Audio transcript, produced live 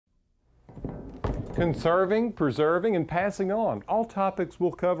Conserving, preserving, and passing on. All topics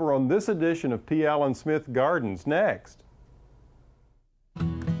we'll cover on this edition of P. Allen Smith Gardens next.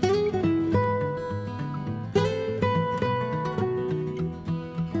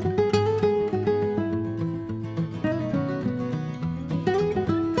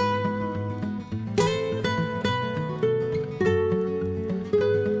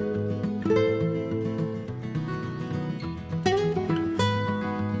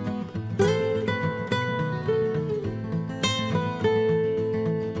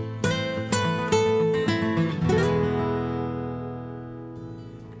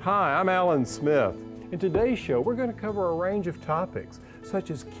 Hi, I'm Allen Smith. In today's show, we're going to cover a range of topics,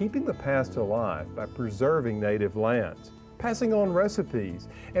 such as keeping the past alive by preserving native lands, passing on recipes,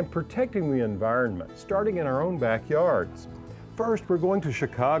 and protecting the environment, starting in our own backyards. First, we're going to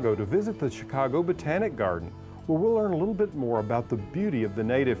Chicago to visit the Chicago Botanic Garden, where we'll learn a little bit more about the beauty of the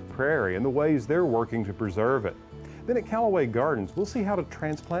native prairie and the ways they're working to preserve it. Then at Callaway Gardens, we'll see how to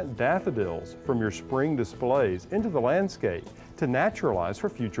transplant daffodils from your spring displays into the landscape to naturalize for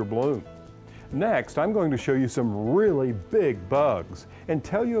future bloom. Next, I'm going to show you some really big bugs and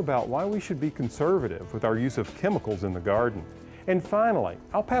tell you about why we should be conservative with our use of chemicals in the garden. And finally,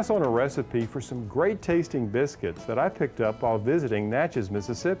 I'll pass on a recipe for some great tasting biscuits that I picked up while visiting Natchez,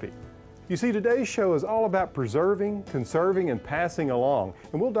 Mississippi. You see, today's show is all about preserving, conserving, and passing along,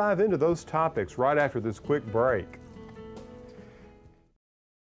 and we'll dive into those topics right after this quick break.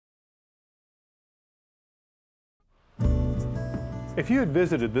 If you had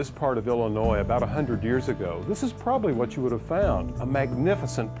visited this part of Illinois about 100 years ago, this is probably what you would have found, a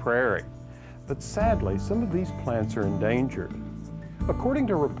magnificent prairie. But sadly, some of these plants are endangered. According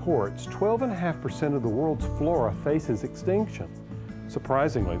to reports, 12.5% of the world's flora faces extinction.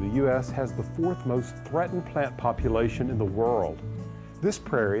 Surprisingly, the U.S. has the fourth most threatened plant population in the world. This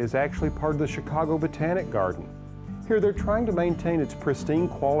prairie is actually part of the Chicago Botanic Garden. Here they're trying to maintain its pristine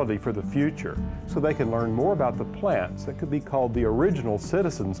quality for the future so they can learn more about the plants that could be called the original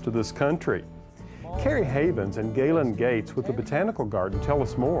citizens to this country. Carrie Havens and Galen Gates with the Botanical Garden tell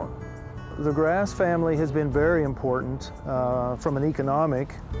us more. The grass family has been very important from an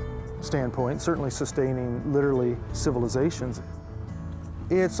economic standpoint, certainly sustaining literally civilizations.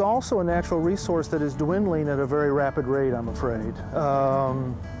 It's also a natural resource that is dwindling at a very rapid rate, I'm afraid.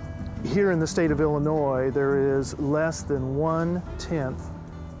 Here in the state of Illinois, there is less than 1/10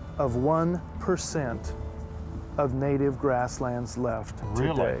 of 1% of native grasslands left today.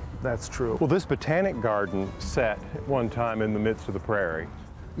 Really? That's true. Well, this Botanic Garden sat at one time in the midst of the prairie.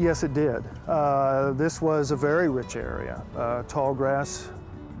 Yes, it did. This was a very rich area, a tall grass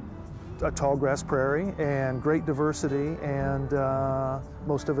prairie, and great diversity, and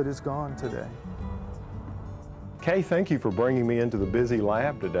most of it is gone today. Kay, thank you for bringing me into the busy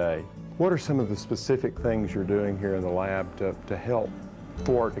lab today. What are some of the specific things you're doing here in the lab to help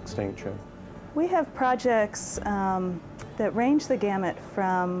thwart extinction? We have projects that range the gamut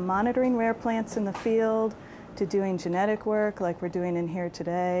from monitoring rare plants in the field to doing genetic work like we're doing in here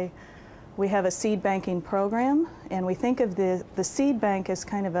today. We have a seed banking program, and we think of the seed bank as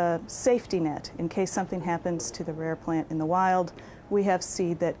kind of a safety net in case something happens to the rare plant in the wild. We have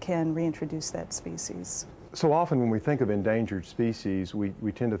seed that can reintroduce that species. So often when we think of endangered species, we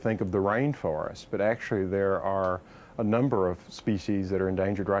tend to think of the rainforest, but actually there are a number of species that are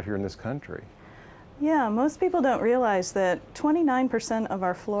endangered right here in this country. Yeah, most people don't realize that 29% of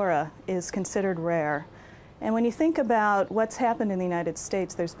our flora is considered rare. And when you think about what's happened in the United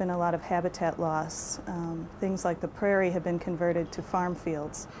States, there's been a lot of habitat loss. Things like the prairie have been converted to farm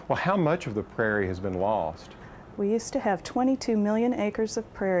fields. Well, how much of the prairie has been lost? We used to have 22 million acres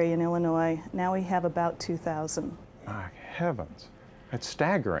of prairie in Illinois. Now we have about 2,000. My heavens, that's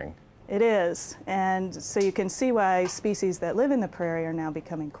staggering. It is, and so you can see why species that live in the prairie are now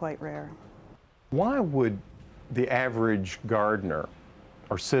becoming quite rare. Why would the average gardener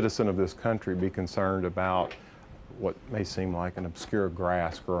or citizen of this country be concerned about what may seem like an obscure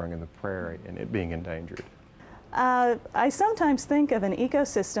grass growing in the prairie and it being endangered? I sometimes think of an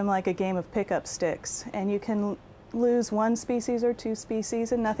ecosystem like a game of pickup sticks, and you can lose one species or two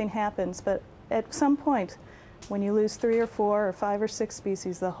species and nothing happens, but at some point when you lose 3 or 4 or 5 or 6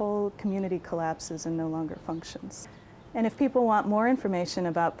 species, the whole community collapses and no longer functions. And if people want more information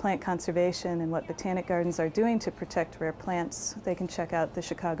about plant conservation and what botanic gardens are doing to protect rare plants, they can check out the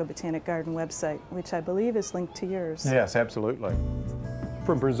Chicago Botanic Garden website, which I believe is linked to yours. Yes, absolutely.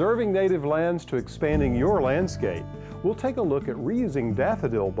 From preserving native lands to expanding your landscape, we'll take a look at reusing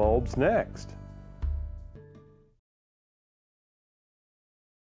daffodil bulbs next.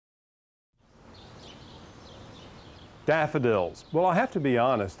 Daffodils. Well, I have to be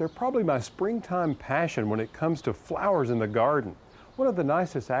honest, they're probably my springtime passion when it comes to flowers in the garden. One of the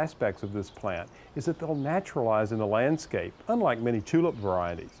nicest aspects of this plant is that they'll naturalize in the landscape, unlike many tulip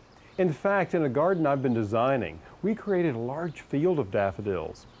varieties. In fact, in a garden I've been designing, we created a large field of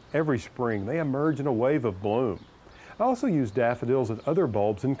daffodils. Every spring, they emerge in a wave of bloom. I also use daffodils and other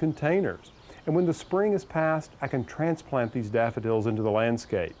bulbs in containers. And when the spring is past, I can transplant these daffodils into the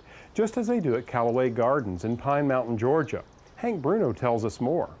landscape, just as they do at Callaway Gardens in Pine Mountain, Georgia. Hank Bruno tells us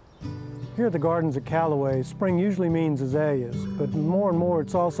more. Here at the gardens at Callaway, spring usually means azaleas, but more and more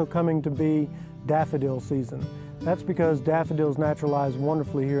it's also coming to be daffodil season. That's because daffodils naturalize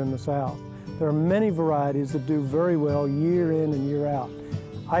wonderfully here in the South. There are many varieties that do very well year in and year out.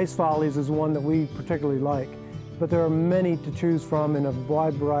 Ice Follies is one that we particularly like, but there are many to choose from in a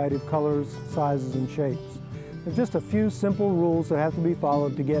wide variety of colors, sizes, and shapes. There's just a few simple rules that have to be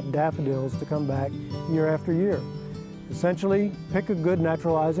followed to get daffodils to come back year after year. Essentially, pick a good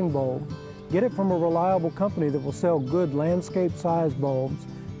naturalizing bulb, get it from a reliable company that will sell good landscape-sized bulbs.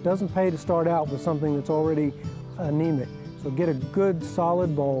 It doesn't pay to start out with something that's already anemic. So get a good,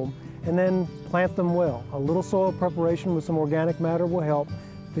 solid bulb, and then plant them well. A little soil preparation with some organic matter will help.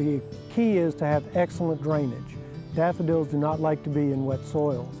 The key is to have excellent drainage. Daffodils do not like to be in wet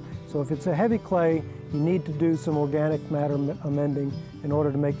soils. So if it's a heavy clay, you need to do some organic matter amending in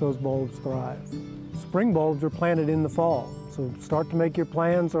order to make those bulbs thrive. Spring bulbs are planted in the fall, so start to make your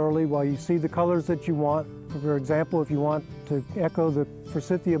plans early while you see the colors that you want. For example, if you want to echo the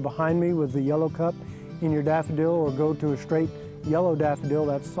forsythia behind me with the yellow cup in your daffodil, or go to a straight yellow daffodil,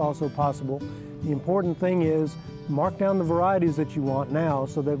 that's also possible. The important thing is mark down the varieties that you want now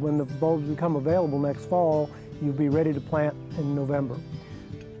so that when the bulbs become available next fall, you'll be ready to plant in November.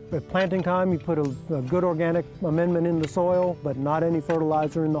 At planting time, you put a good organic amendment in the soil, but not any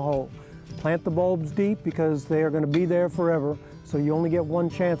fertilizer in the hole. Plant the bulbs deep because they are going to be there forever, so you only get one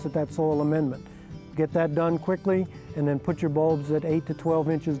chance at that soil amendment. Get that done quickly, and then put your bulbs at 8 to 12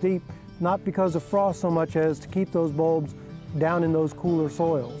 inches deep, not because of frost so much as to keep those bulbs down in those cooler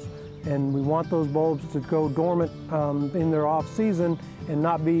soils. And we want those bulbs to go dormant in their off-season and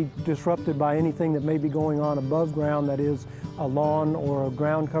not be disrupted by anything that may be going on above ground, that is a lawn or a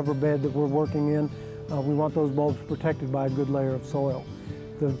ground cover bed that we're working in. We want those bulbs protected by a good layer of soil.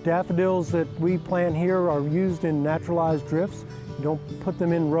 The daffodils that we plant here are used in naturalized drifts. You don't put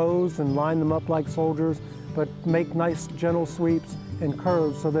them in rows and line them up like soldiers, but make nice gentle sweeps and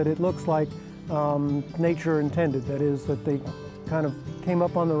curves so that it looks like nature intended. That is, that they kind of came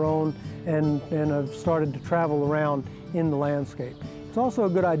up on their own and have started to travel around in the landscape. It's also a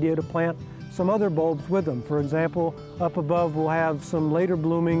good idea to plant some other bulbs with them. For example, up above we'll have some later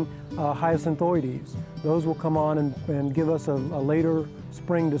blooming hyacinthoides. Those will come on and give us a later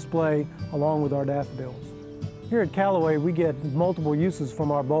spring display along with our daffodils. Here at Callaway, we get multiple uses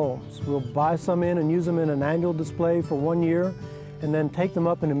from our bulbs. We'll buy some in and use them in an annual display for 1 year, and then take them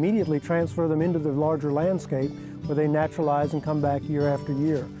up and immediately transfer them into the larger landscape where they naturalize and come back year after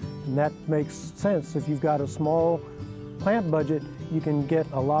year. And that makes sense. If you've got a small plant budget, you can get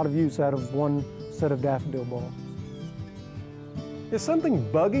a lot of use out of one set of daffodil bulbs. Is something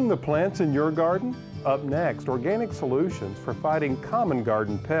bugging the plants in your garden? Up next, organic solutions for fighting common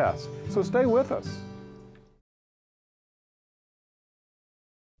garden pests. So stay with us.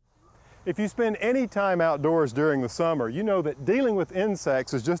 If you spend any time outdoors during the summer, you know that dealing with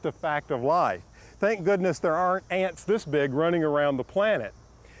insects is just a fact of life. Thank goodness there aren't ants this big running around the planet.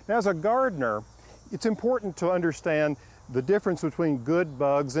 Now, as a gardener, it's important to understand the difference between good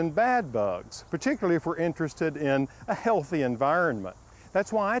bugs and bad bugs, particularly if we're interested in a healthy environment.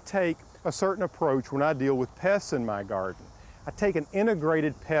 That's why I take a certain approach when I deal with pests in my garden. I take an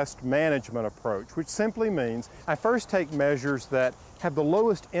integrated pest management approach, which simply means I first take measures that have the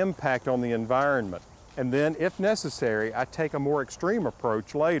lowest impact on the environment, and then, if necessary, I take a more extreme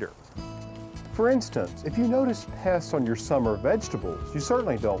approach later. For instance, if you notice pests on your summer vegetables, you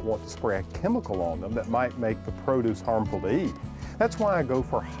certainly don't want to spray a chemical on them that might make the produce harmful to eat. That's why I go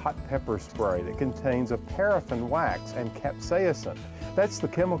for hot pepper spray that contains a paraffin wax and capsaicin. That's the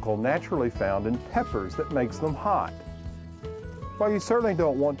chemical naturally found in peppers that makes them hot. While you certainly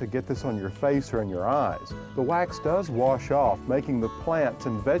don't want to get this on your face or in your eyes, the wax does wash off, making the plants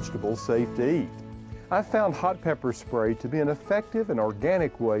and vegetables safe to eat. I've found hot pepper spray to be an effective and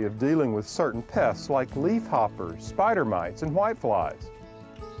organic way of dealing with certain pests like leafhoppers, spider mites, and whiteflies.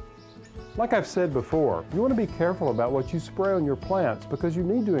 Like I've said before, you want to be careful about what you spray on your plants because you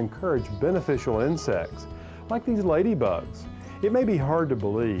need to encourage beneficial insects, like these ladybugs. It may be hard to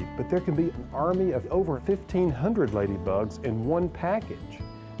believe, but there can be an army of over 1,500 ladybugs in one package.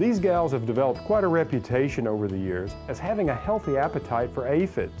 These gals have developed quite a reputation over the years as having a healthy appetite for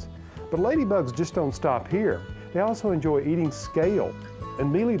aphids. But ladybugs just don't stop here. They also enjoy eating scale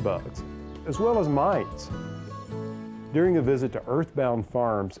and mealybugs, as well as mites. During a visit to Earthbound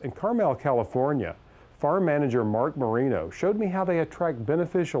Farms in Carmel, California, farm manager Mark Marino showed me how they attract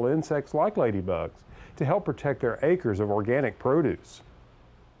beneficial insects like ladybugs to help protect their acres of organic produce.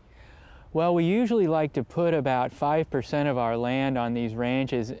 Well, we usually like to put about 5% of our land on these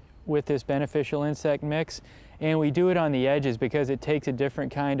ranches with this beneficial insect mix, and we do it on the edges because it takes a different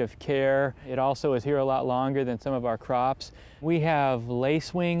kind of care. It also is here a lot longer than some of our crops. We have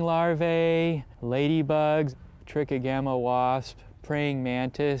lacewing larvae, ladybugs, trichogama wasp, praying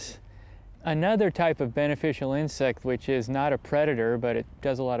mantis. Another type of beneficial insect, which is not a predator, but it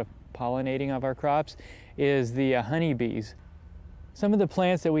does a lot of pollinating of our crops, is the honeybees. Some of the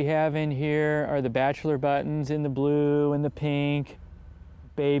plants that we have in here are the bachelor buttons in the blue and the pink,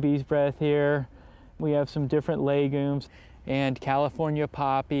 baby's breath here. We have some different legumes and California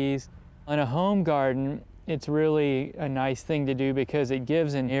poppies. On a home garden, it's really a nice thing to do because it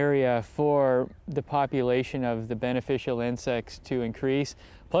gives an area for the population of the beneficial insects to increase.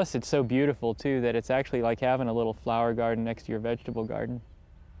 Plus, it's so beautiful too that it's actually like having a little flower garden next to your vegetable garden.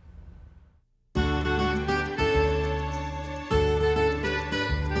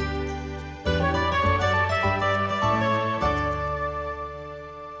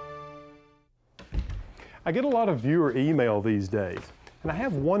 I get a lot of viewer email these days, and I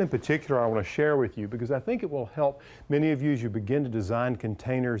have one in particular I want to share with you because I think it will help many of you as you begin to design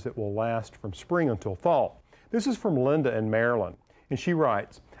containers that will last from spring until fall. This is from Linda in Maryland, and she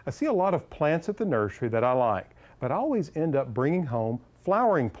writes, I see a lot of plants at the nursery that I like, but I always end up bringing home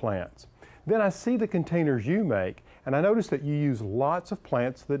flowering plants. Then I see the containers you make, and I notice that you use lots of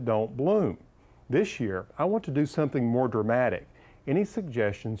plants that don't bloom. This year, I want to do something more dramatic. Any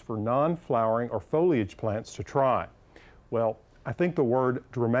suggestions for non-flowering or foliage plants to try? Well, I think the word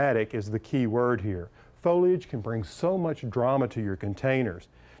dramatic is the key word here. Foliage can bring so much drama to your containers.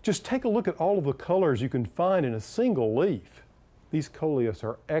 Just take a look at all of the colors you can find in a single leaf. These coleus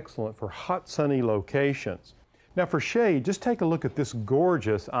are excellent for hot, sunny locations. Now for shade, just take a look at this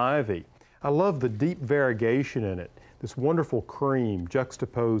gorgeous ivy. I love the deep variegation in it. This wonderful cream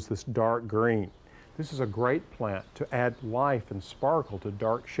juxtaposed this dark green. This is a great plant to add life and sparkle to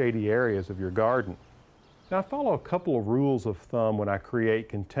dark, shady areas of your garden. Now, I follow a couple of rules of thumb when I create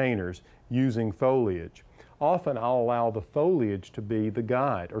containers using foliage. Often I'll allow the foliage to be the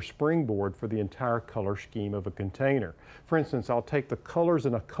guide or springboard for the entire color scheme of a container. For instance, I'll take the colors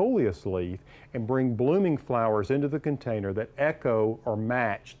in a coleus leaf and bring blooming flowers into the container that echo or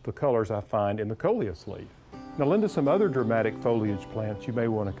match the colors I find in the coleus leaf. Now, Linda, some other dramatic foliage plants you may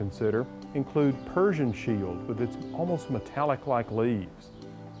want to consider include Persian shield with its almost metallic-like leaves,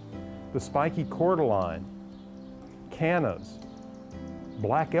 the spiky cordyline, cannas,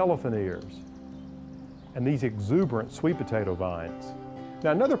 black elephant ears, and these exuberant sweet potato vines.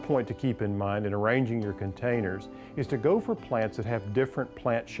 Now, another point to keep in mind in arranging your containers is to go for plants that have different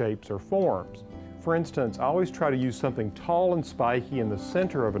plant shapes or forms. For instance, I always try to use something tall and spiky in the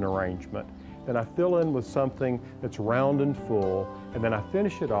center of an arrangement. Then I fill in with something that's round and full, and then I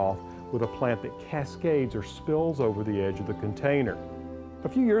finish it off with a plant that cascades or spills over the edge of the container. A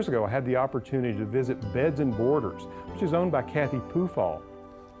few years ago, I had the opportunity to visit Beds and Borders, which is owned by Kathy Pufall.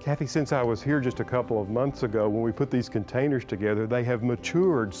 Kathy, since I was here just a couple of months ago when we put these containers together, they have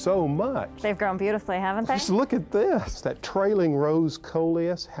matured so much. They've grown beautifully, haven't they? Just look at this, that trailing rose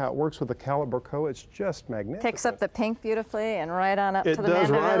coleus, how it works with the calibrachoa. It's just magnificent. Picks up the pink beautifully and right on up to the mandorla. It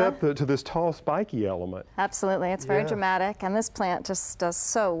does right up to this tall spiky element. Absolutely, it's very dramatic, and this plant just does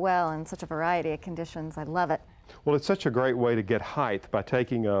so well in such a variety of conditions. I love it. Well, it's such a great way to get height by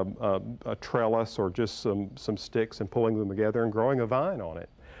taking a trellis or just some sticks and pulling them together and growing a vine on it.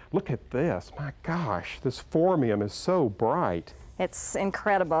 Look at this, my gosh, this phormium is so bright. It's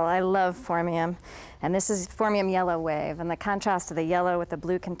incredible. I love phormium. And this is phormium yellow wave, and the contrast of the yellow with the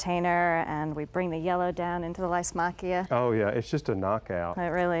blue container, and we bring the yellow down into the Lysmachia. Oh yeah, it's just a knockout. It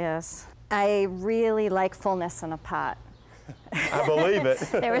really is. I really like fullness in a pot. I believe it.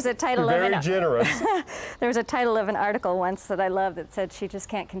 There was a title Very generous. There was a title of an article once that I loved that said she just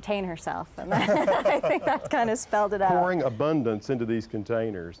can't contain herself, and I think that kind of spelled it out. Pouring abundance into these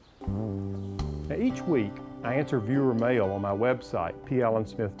containers. Now, each week, I answer viewer mail on my website,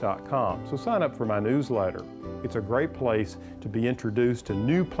 palensmith.com, so sign up for my newsletter. It's a great place to be introduced to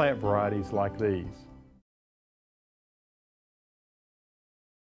new plant varieties like these.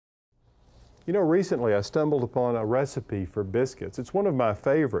 You know, recently I stumbled upon a recipe for biscuits. It's one of my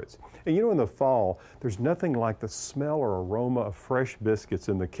favorites. And you know, in the fall, there's nothing like the smell or aroma of fresh biscuits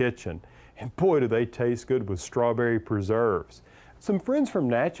in the kitchen. And boy, do they taste good with strawberry preserves. Some friends from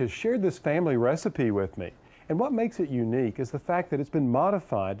Natchez shared this family recipe with me. And what makes it unique is the fact that it's been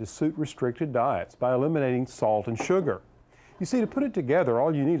modified to suit restricted diets by eliminating salt and sugar. You see, to put it together,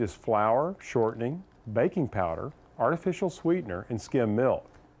 all you need is flour, shortening, baking powder, artificial sweetener, and skim milk.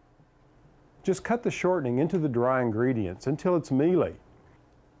 Just cut the shortening into the dry ingredients until it's mealy.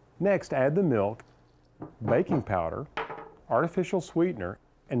 Next, add the milk, baking powder, artificial sweetener,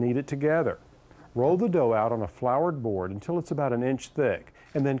 and knead it together. Roll the dough out on a floured board until it's about an inch thick,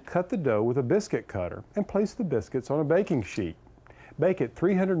 and then cut the dough with a biscuit cutter and place the biscuits on a baking sheet. Bake at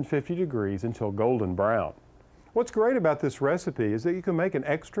 350 degrees until golden brown. What's great about this recipe is that you can make an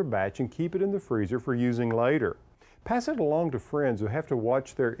extra batch and keep it in the freezer for using later. Pass it along to friends who have to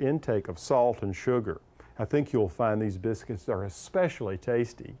watch their intake of salt and sugar. I think you'll find these biscuits are especially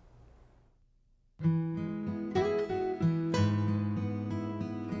tasty.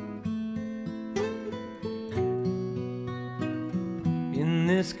 In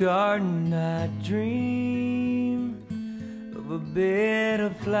this garden I dream of a bed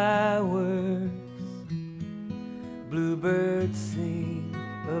of flowers. Bluebirds sing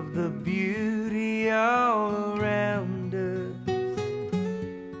of the beauty all around us.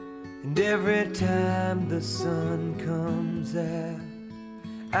 And every time the sun comes out,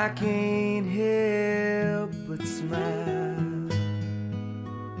 I can't help but smile.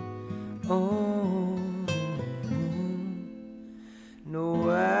 Oh, no,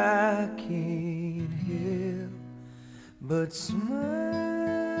 I can't help but smile.